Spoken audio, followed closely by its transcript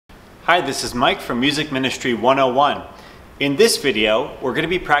Hi, this is Mike from Music Ministry 101. In this video, we're going to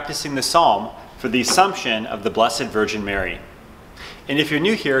be practicing the psalm for the Assumption of the Blessed Virgin Mary. And if you're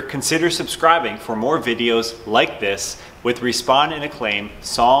new here, consider subscribing for more videos like this with Respond and Acclaim,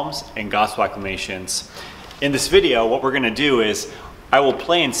 Psalms, and Gospel Acclamations. In this video, what we're going to do is I will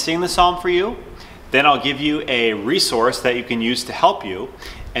play and sing the psalm for you, then I'll give you a resource that you can use to help you,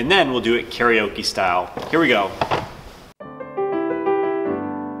 and then we'll do it karaoke style. Here we go.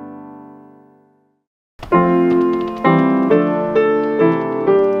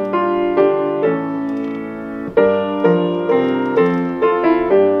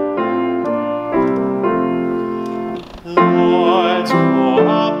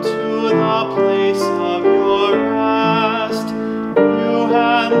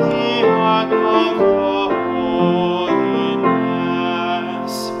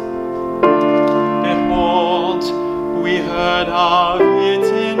 Of it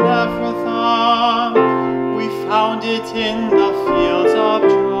in Ephrathah, we found it in the fields of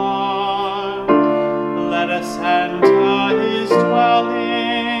Jaar. Let us enter his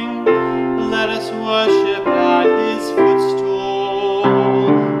dwelling, let us worship at his footstool.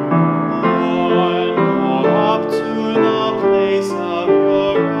 Lord, go up to the place of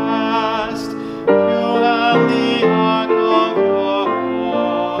your rest, you and the ark of your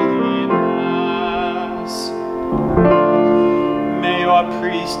holiness. Your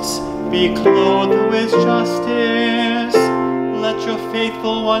priests be clothed with justice. Let your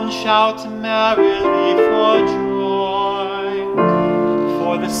faithful ones shout merrily for joy.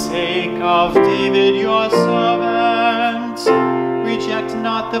 For the sake of David your servant, reject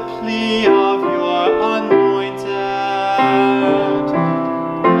not the plea of your anointed.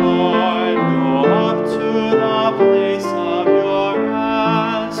 Lord, go up to the place of your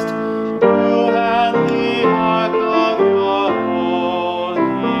rest, you and the ark of your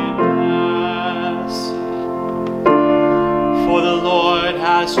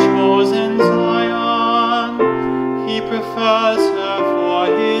has chosen Zion, he prefers her for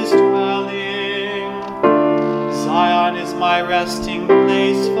his dwelling. Zion is my resting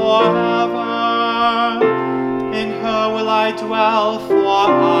place forever, in her will I dwell, for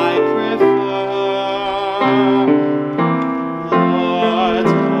I prefer. Lord,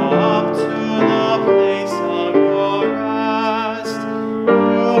 go up to the place of your rest,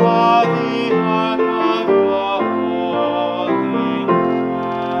 you are the ark of your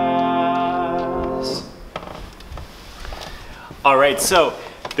All right, so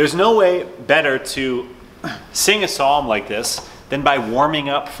there's no way better to sing a psalm like this than by warming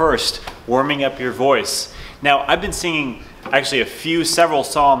up first, warming up your voice. Now, I've been singing actually several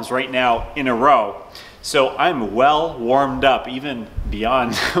psalms right now in a row, so I'm well warmed up, even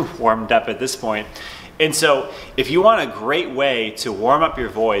beyond warmed up at this point. And so if you want a great way to warm up your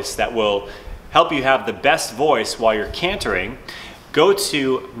voice that will help you have the best voice while you're cantoring, go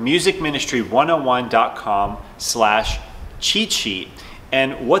to musicministry101.com/cheat sheet,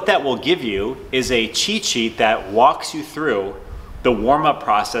 and what that will give you is a cheat sheet that walks you through the warm-up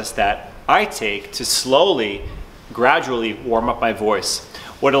process that I take to slowly, gradually warm up my voice.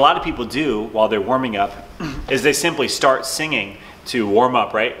 What a lot of people do while they're warming up is they simply start singing to warm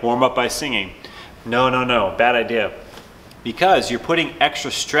up, right? Warm up by singing. No, bad idea. Because you're putting extra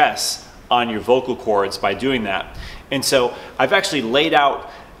stress on your vocal cords by doing that. And so I've actually laid out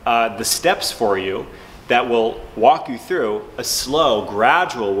the steps for you that will walk you through a slow,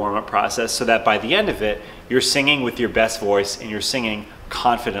 gradual warm-up process so that by the end of it, you're singing with your best voice and you're singing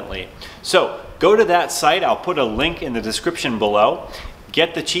confidently. So go to that site. I'll put a link in the description below.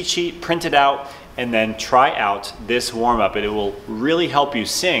 Get the cheat sheet, print it out, and then try out this warm-up. And it will really help you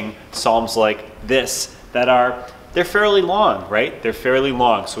sing psalms like this they're fairly long, right? They're fairly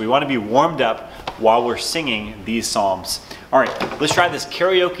long. So we want to be warmed up while we're singing these psalms. All right, let's try this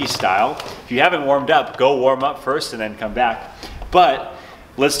karaoke style. If you haven't warmed up, go warm up first and then come back. But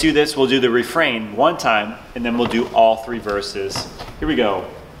let's do this. We'll do the refrain one time, and then we'll do all three verses. Here we go.